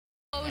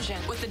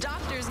explosion with the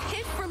doctor's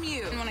hit from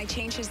you. And when I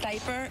change his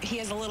diaper, he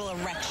has a little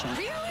erection.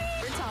 Really?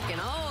 We're talking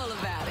all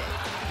about it.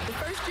 The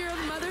first year of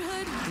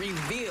motherhood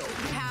revealed.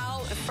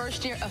 How the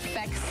first year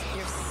affects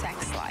your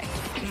sex life.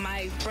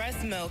 My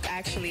breast milk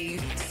actually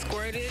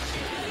squirted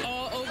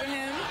all over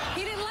him.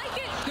 He didn't like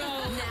it? No.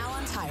 Now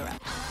on Tyra.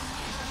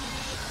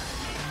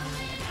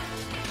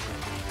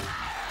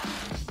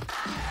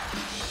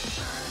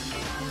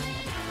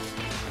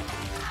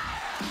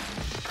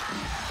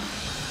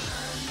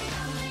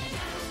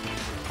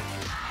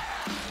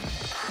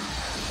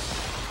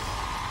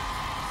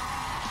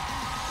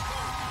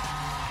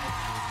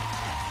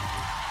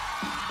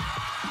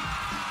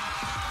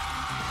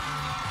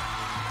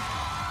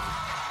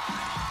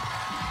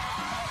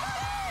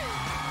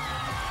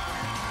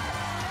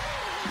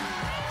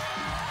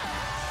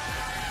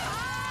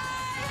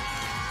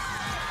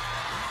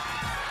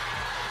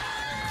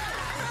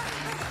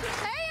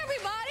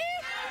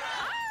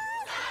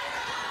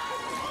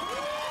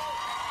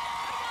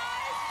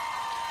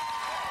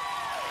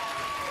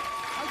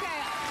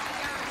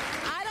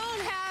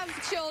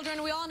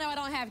 Children, we all know I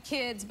don't have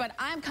kids, but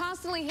I'm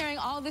constantly hearing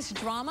all this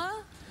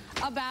drama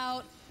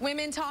about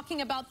women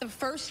talking about the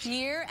first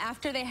year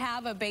after they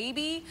have a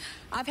baby.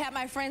 I've had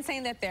my friends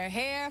saying that their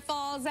hair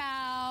falls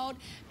out,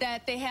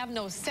 that they have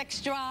no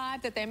sex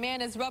drive, that their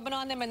man is rubbing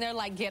on them and they're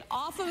like, get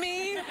off of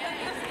me.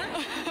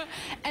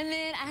 And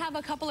then I have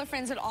a couple of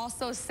friends that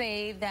also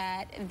say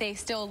that they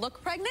still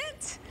look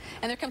pregnant,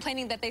 and they're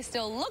complaining that they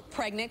still look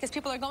pregnant because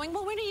people are going,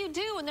 well, when do you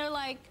do? And they're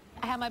like,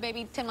 I had my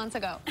baby 10 months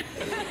ago.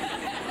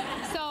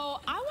 So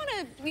I want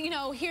to,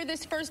 hear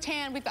this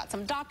firsthand. We've got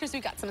some doctors,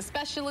 we've got some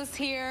specialists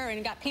here,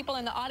 and got people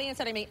in the audience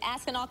that are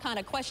asking all kind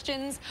of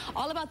questions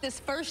all about this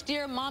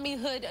first-year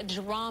mommyhood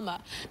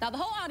drama. Now, the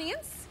whole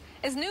audience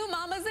is new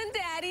mamas and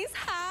daddies.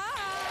 Hi.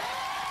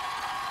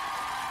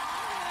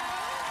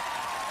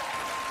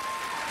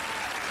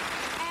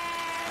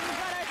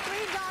 And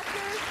we've got our 3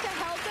 doctors to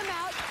help them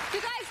out.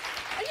 You guys,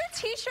 your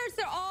T-shirts,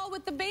 they're all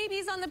with the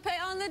babies on the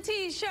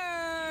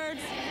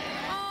T-shirts.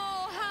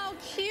 Oh, how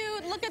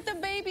cute. Look at the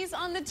babies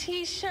on the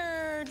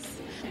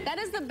T-shirts. That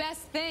is the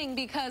best thing,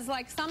 because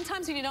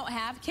sometimes when you don't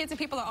have kids and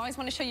people always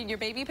want to show you your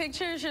baby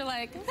pictures, you're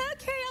like, okay,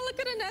 I'll look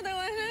at another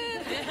one.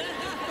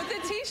 With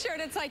the T-shirt,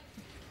 it's like,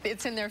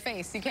 it's in their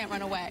face. You can't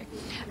run away.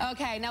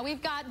 Okay, now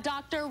we've got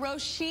Dr.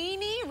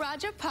 Roshini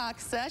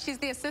Rajapaksa. She's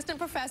the assistant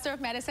professor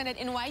of medicine at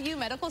NYU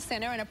Medical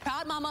Center and a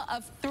proud mama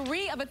of a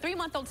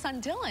 3-month-old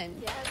son, Dylan.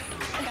 Yes.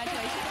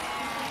 Congratulations.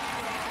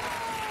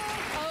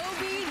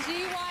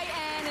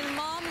 OBGYN and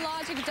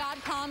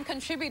MomLogic.com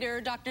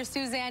contributor, Dr.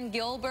 Suzanne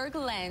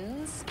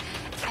Gilberg-Lenz,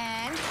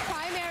 and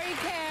primary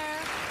care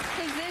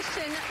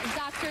physician,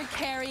 Dr.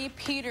 Carrie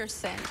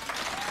Peterson.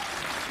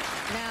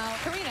 Now,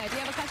 Karina, do you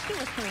have a question?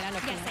 What's Karina? I know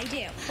Karina. Yes, I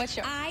do. What's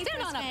yours?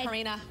 Stand on up,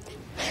 Karina.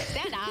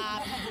 Stand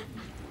up.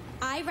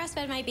 I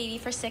breastfed my baby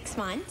for 6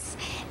 months,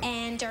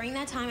 and during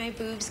that time, my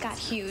boobs got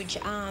huge.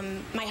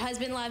 My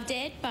husband loved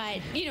it, but,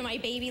 my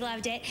baby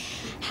loved it.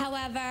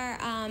 However,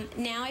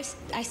 now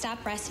I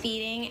stopped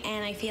breastfeeding,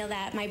 and I feel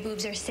that my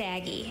boobs are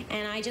saggy,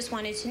 and I just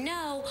wanted to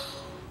know,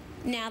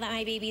 now that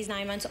my baby's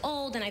 9 months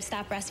old and I've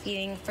stopped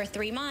breastfeeding for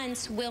 3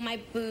 months, will my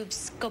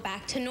boobs go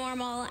back to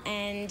normal?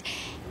 And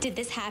did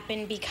this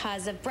happen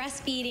because of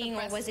breastfeeding,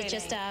 or was it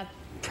just a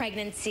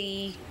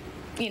pregnancy,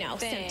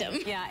 symptom?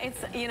 Yeah,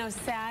 it's,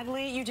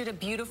 sadly, you did a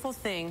beautiful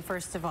thing,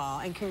 first of all,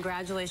 and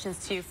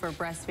congratulations to you for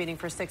breastfeeding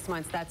for 6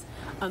 months. That's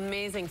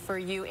amazing for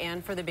you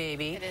and for the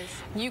baby. It is.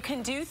 You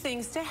can do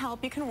things to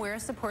help. You can wear a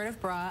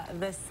supportive bra.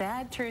 The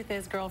sad truth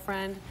is,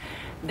 girlfriend,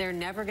 they're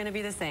never going to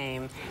be the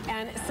same.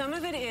 And some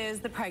of it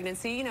is the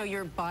pregnancy.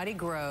 Your body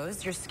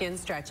grows, your skin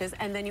stretches,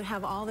 and then you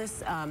have all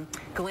this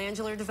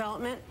glandular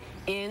development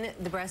in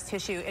the breast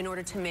tissue in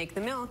order to make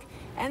the milk.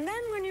 And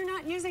then when you're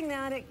not using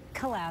that, it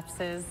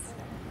collapses.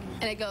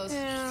 And it goes.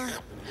 Yeah.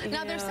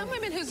 Now, there's some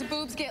women whose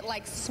boobs get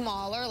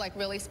smaller,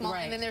 really small,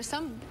 right. And then there's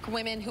some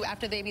women who,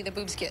 after they baby, the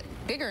boobs get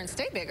bigger and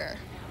stay bigger.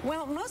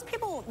 Well, most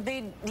people,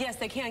 yes,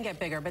 they can get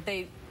bigger, but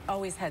they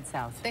always head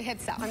south. They head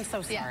south. I'm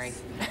so sorry.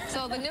 Yes.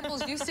 So the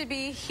nipples used to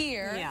be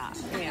here. Yeah.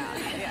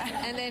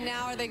 And then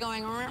now are they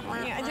going?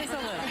 Yeah, just a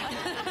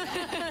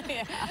little.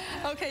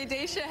 Yeah. Okay,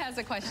 Daisha has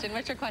a question.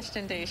 What's your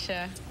question,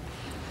 Daisha?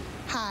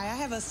 Hi, I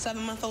have a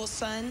 7-month-old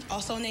son,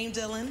 also named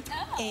Dylan.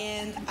 Oh.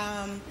 And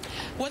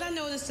what I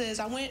noticed is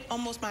I went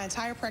almost my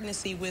entire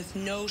pregnancy with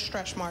no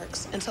stretch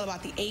marks until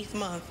about the 8th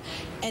month.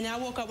 And I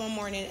woke up one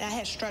morning and I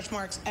had stretch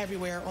marks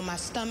everywhere, on my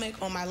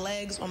stomach, on my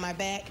legs, on my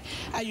back.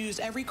 I used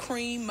every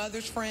cream,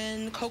 Mother's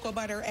Friend, cocoa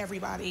butter,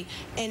 everybody,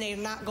 and they're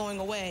not going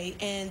away.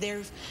 And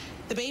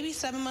the baby's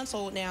 7 months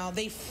old now.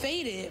 They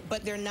faded,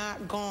 but they're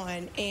not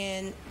gone.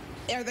 And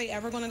are they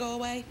ever going to go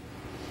away?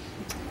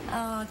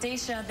 Oh,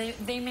 Daisha,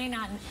 they may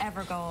not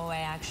ever go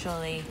away,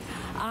 actually.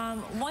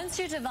 Once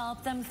you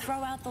develop them,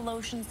 throw out the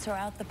lotions, throw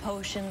out the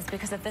potions,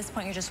 because at this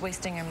point you're just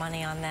wasting your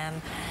money on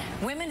them.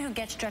 Women who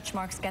get stretch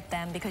marks get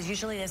them because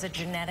usually there's a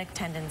genetic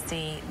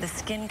tendency. The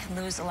skin can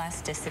lose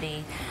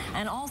elasticity.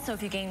 And also,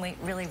 if you gain weight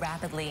really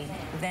rapidly,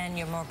 then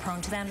you're more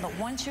prone to them. But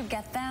once you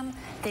get them,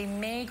 they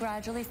may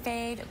gradually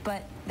fade,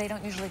 but they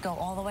don't usually go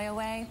all the way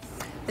away.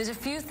 There's a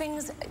few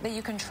things that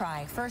you can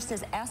try. First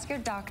is ask your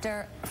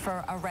doctor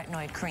for a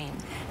retinoid cream.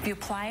 If you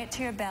apply it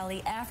to your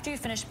belly after you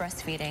finish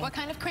breastfeeding. What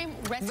kind of cream?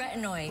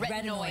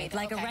 Retinoid,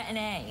 like okay. a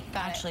Retin-A,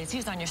 actually. It's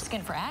used on your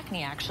skin for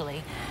acne,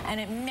 actually. And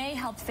it may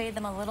help fade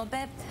them a little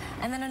bit.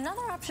 And then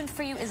another option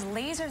for you is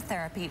laser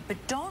therapy, but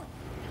don't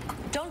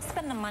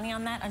spend the money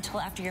on that until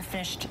after you're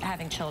finished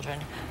having children,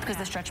 because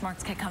the stretch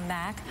marks can come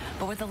back.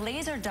 But what the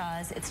laser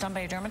does, it's done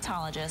by a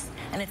dermatologist,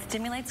 and it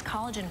stimulates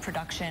collagen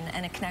production,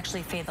 and it can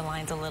actually fade the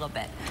lines a little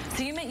bit.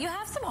 So you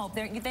have some hope.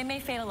 They may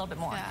fade a little bit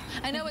more. Yeah.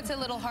 I know it's a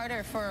little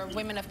harder for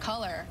women of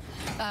color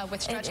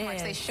with stretch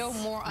marks. They show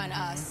more on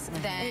us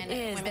than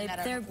women that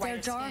are they're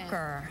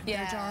darker. Skin.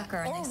 Yeah. They're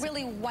darker. Or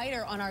really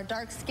whiter on our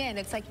dark skin.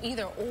 It's like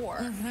either or.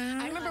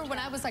 I remember when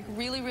I was like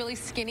really, really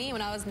skinny,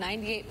 when I was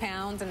 98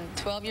 pounds and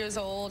 12 years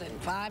old and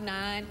 5'9",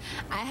 I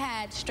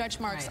had stretch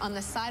marks on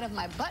the side of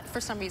my butt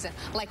for some reason,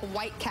 like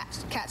white cat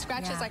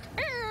scratches, like,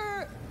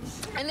 "Arr!"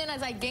 And then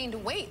as I gained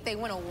weight, they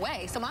went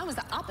away. So mine was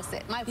the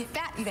opposite. My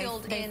fat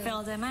filled in. They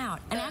filled them out.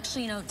 And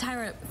actually, you know,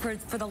 Tyra,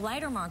 for the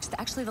lighter marks,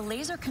 actually the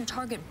laser can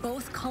target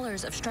both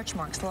colors of stretch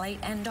marks, light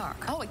and dark.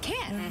 Oh, it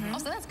can? Oh,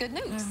 so that's good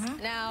news.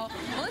 Now,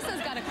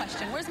 Melissa's got a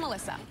question. Where's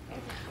Melissa?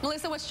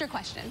 Melissa, what's your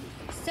question?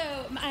 So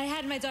I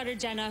had my daughter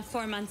Jenna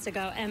 4 months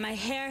ago, and my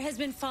hair has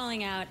been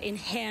falling out in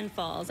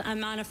handfuls.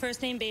 I'm on a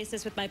first-name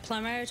basis with my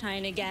plumber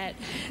trying to get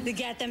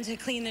them to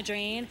clean the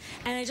drain,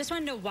 and I just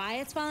want to know why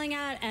it's falling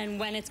out and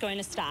when it's going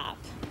to stop.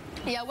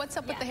 Yeah, what's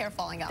up with the hair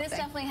falling out? This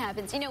definitely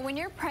happens. You know, when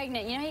you're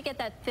pregnant, you know how you get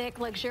that thick,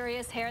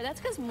 luxurious hair? That's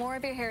because more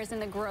of your hair is in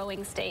the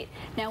growing state.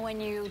 Now,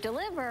 when you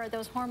deliver,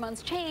 those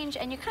hormones change,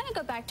 and you kind of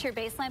go back to your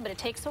baseline, but it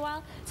takes a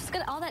while. So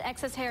it's all that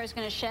excess hair is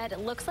going to shed. It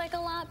looks like a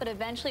lot, but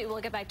eventually it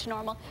will get back to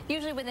normal,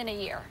 usually within a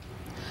year.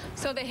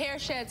 So the hair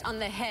sheds on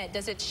the head.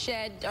 Does it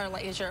shed, or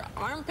like, is your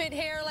armpit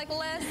hair like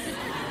less?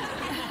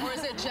 Or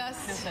is it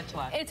just?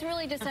 It's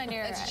really just on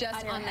your It's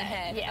just on the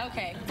head. Yeah.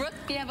 Okay. Brooke,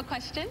 do you have a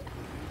question?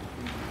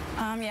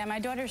 Yeah, my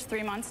daughter's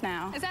 3 months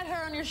now. Is that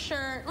her on your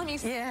shirt? Let me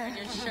see her on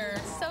your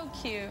shirt. So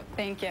cute.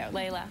 Thank you,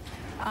 Layla.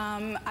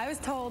 I was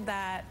told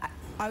that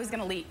I was going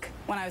to leak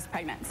when I was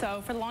pregnant.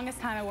 So for the longest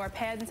time, I wore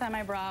pads inside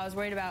my bra. I was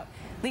worried about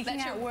leaking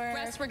at work. That your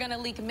breasts were going to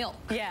leak milk.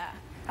 Yeah.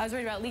 I was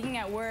worried about leaking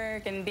at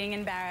work and being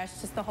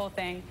embarrassed, just the whole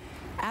thing.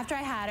 After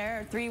I had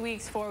her, 3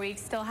 weeks, 4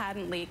 weeks, still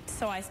hadn't leaked,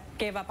 so I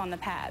gave up on the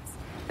pads.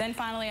 Then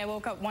finally, I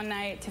woke up one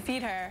night to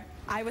feed her.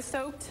 I was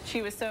soaked,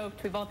 she was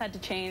soaked, we both had to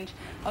change.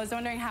 I was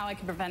wondering how I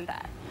could prevent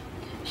that.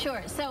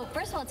 Sure. So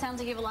first of all, it sounds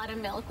like you have a lot of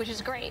milk, which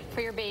is great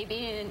for your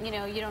baby, and you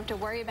know you don't have to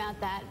worry about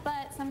that.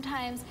 But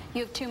sometimes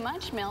you have too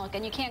much milk,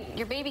 and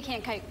your baby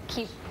can't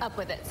keep up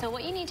with it. So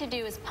what you need to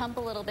do is pump a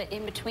little bit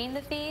in between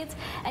the feeds.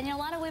 And you know,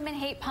 a lot of women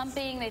hate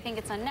pumping. They think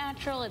it's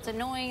unnatural. It's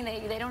annoying.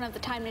 They don't have the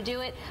time to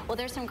do it. Well,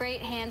 there's some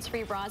great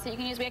hands-free bras that you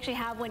can use. We actually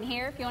have one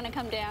here. If you want to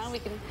come down, we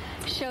can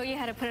show you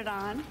how to put it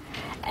on.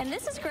 And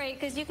this is great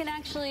because you can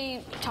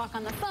actually talk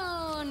on the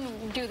phone,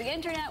 do the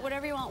internet,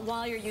 whatever you want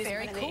while you're using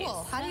one of these. Very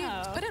cool. How do you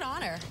put it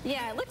on her?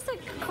 Yeah, it looks like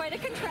quite a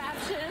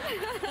contraption,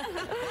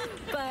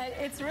 but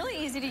it's really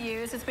easy to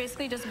use. It's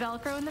basically just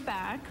Velcro in the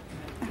back,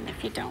 and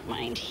if you don't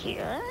mind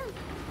here.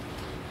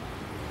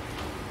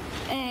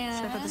 And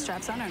should I put the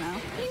straps on or no?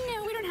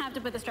 No, we don't have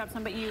to put the straps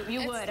on, but you would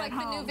It's like at the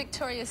home. new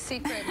Victoria's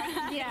Secret.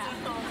 Yeah,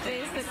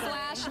 basically.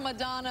 Slash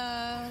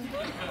Madonna.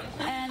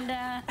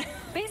 And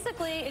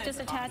basically, it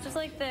just attaches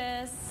like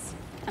this.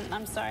 And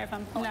I'm sorry if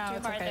I'm pulling too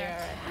hard there.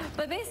 Right.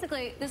 But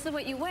basically, this is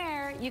what you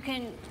wear. You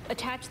can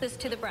attach this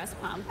to the breast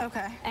pump.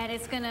 Okay. And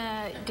it's going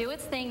to do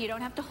its thing. You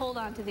don't have to hold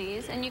on to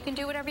these. And you can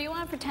do whatever you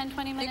want for 10,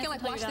 20 minutes. You can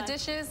like wash the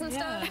dishes and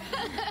stuff.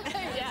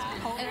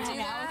 And do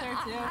that.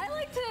 I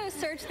like to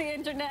search the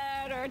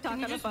internet or talk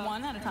on the phone. Can you just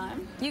one at a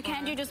time? You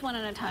can do just one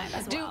at a time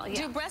as well.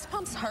 Do breast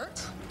pumps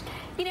hurt?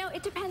 You know,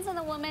 it depends on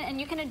the woman, and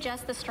you can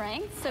adjust the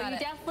strength. So you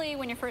definitely,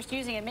 when you're first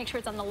using it, make sure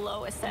it's on the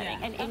lowest setting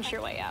and inch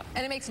your way up.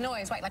 And it makes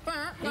noise, right? Like, It's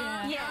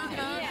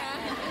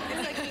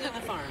like being on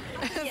the farm.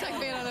 It's like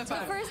being on the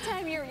farm. The first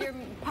time your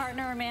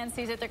partner or man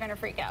sees it, they're going to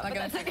freak out. Okay.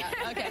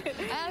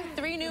 I have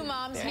 3 new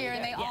moms here,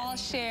 and they all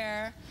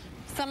share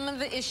some of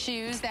the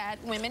issues that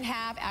women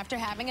have after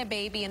having a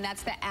baby, and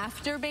that's the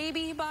after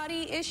baby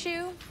body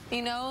issue.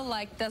 You know,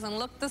 like doesn't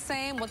look the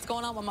same. What's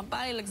going on with my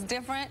body looks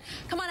different.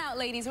 Come on out,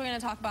 ladies. We're going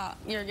to talk about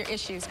your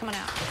issues. Come on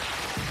out.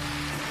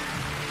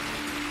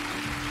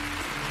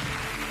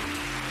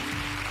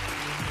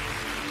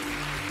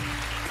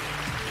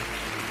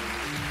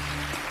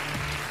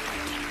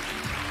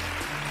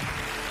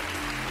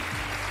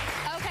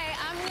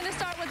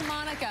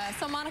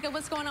 So, Monica,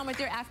 what's going on with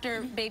your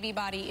after baby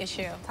body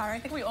issue? Tara, I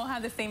think we all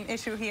have the same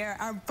issue here.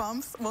 Our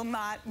bumps will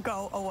not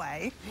go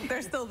away.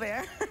 They're still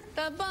there.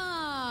 The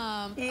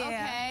bump. Yeah.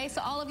 Okay,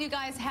 so all of you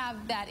guys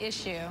have that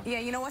issue. Yeah,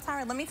 you know what,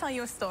 Tara? Let me tell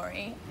you a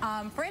story.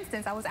 For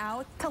instance, I was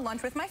out to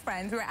lunch with my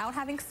friends. We were out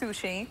having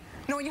sushi. You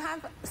know, when you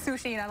have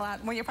sushi, you're not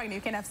allowed, when you're pregnant,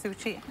 you can't have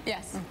sushi.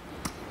 Yes.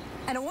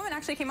 And a woman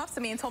actually came up to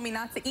me and told me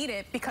not to eat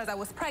it because I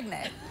was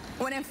pregnant,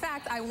 when in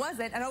fact I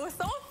wasn't, and I was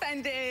so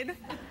offended.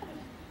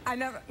 I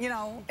never, you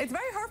know, it's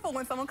very hurtful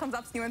when someone comes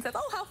up to you and says,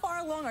 oh, how far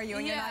along are you,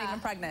 and you're not even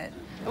pregnant.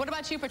 What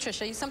about you,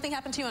 Patricia? Something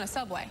happened to you on a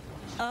subway.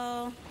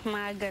 Oh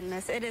my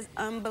goodness, it is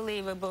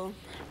unbelievable.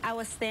 I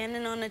was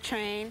standing on the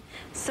train,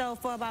 so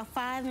for about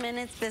 5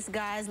 minutes this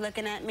guy's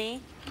looking at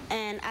me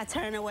and I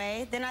turn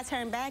away. Then I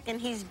turn back and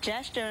he's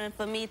gesturing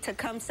for me to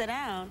come sit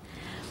down.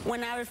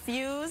 When I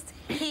refused,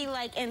 he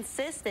like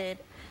insisted.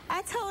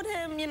 I told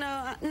him, you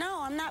know,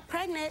 no, I'm not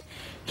pregnant.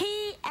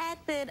 He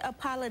acted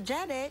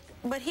apologetic,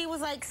 but he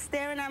was like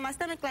staring at my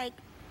stomach like,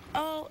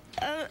 oh,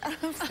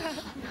 I'm sorry.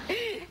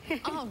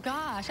 Oh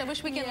gosh, I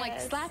wish we could like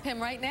slap him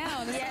right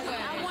now. Yes,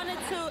 I wanted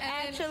to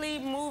actually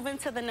move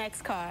into the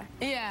next car.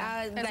 Yeah,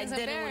 I like,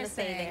 didn't want to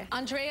stay there.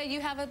 Andrea,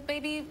 you have a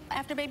baby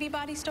after baby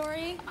body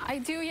story? I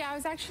do, yeah. I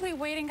was actually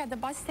waiting at the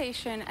bus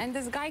station, and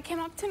this guy came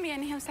up to me,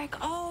 and he was like,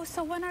 oh,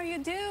 so when are you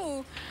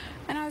due?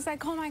 And I was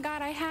like, oh my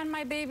God, I had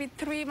my baby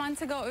 3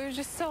 months ago. It was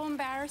just so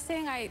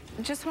embarrassing. I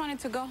just wanted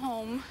to go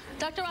home.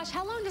 Dr. Rosh,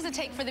 how long does it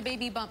take for the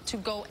baby bump to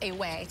go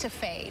away, to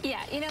fade?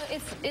 Yeah, you know,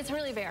 it's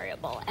really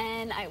variable.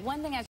 And one thing I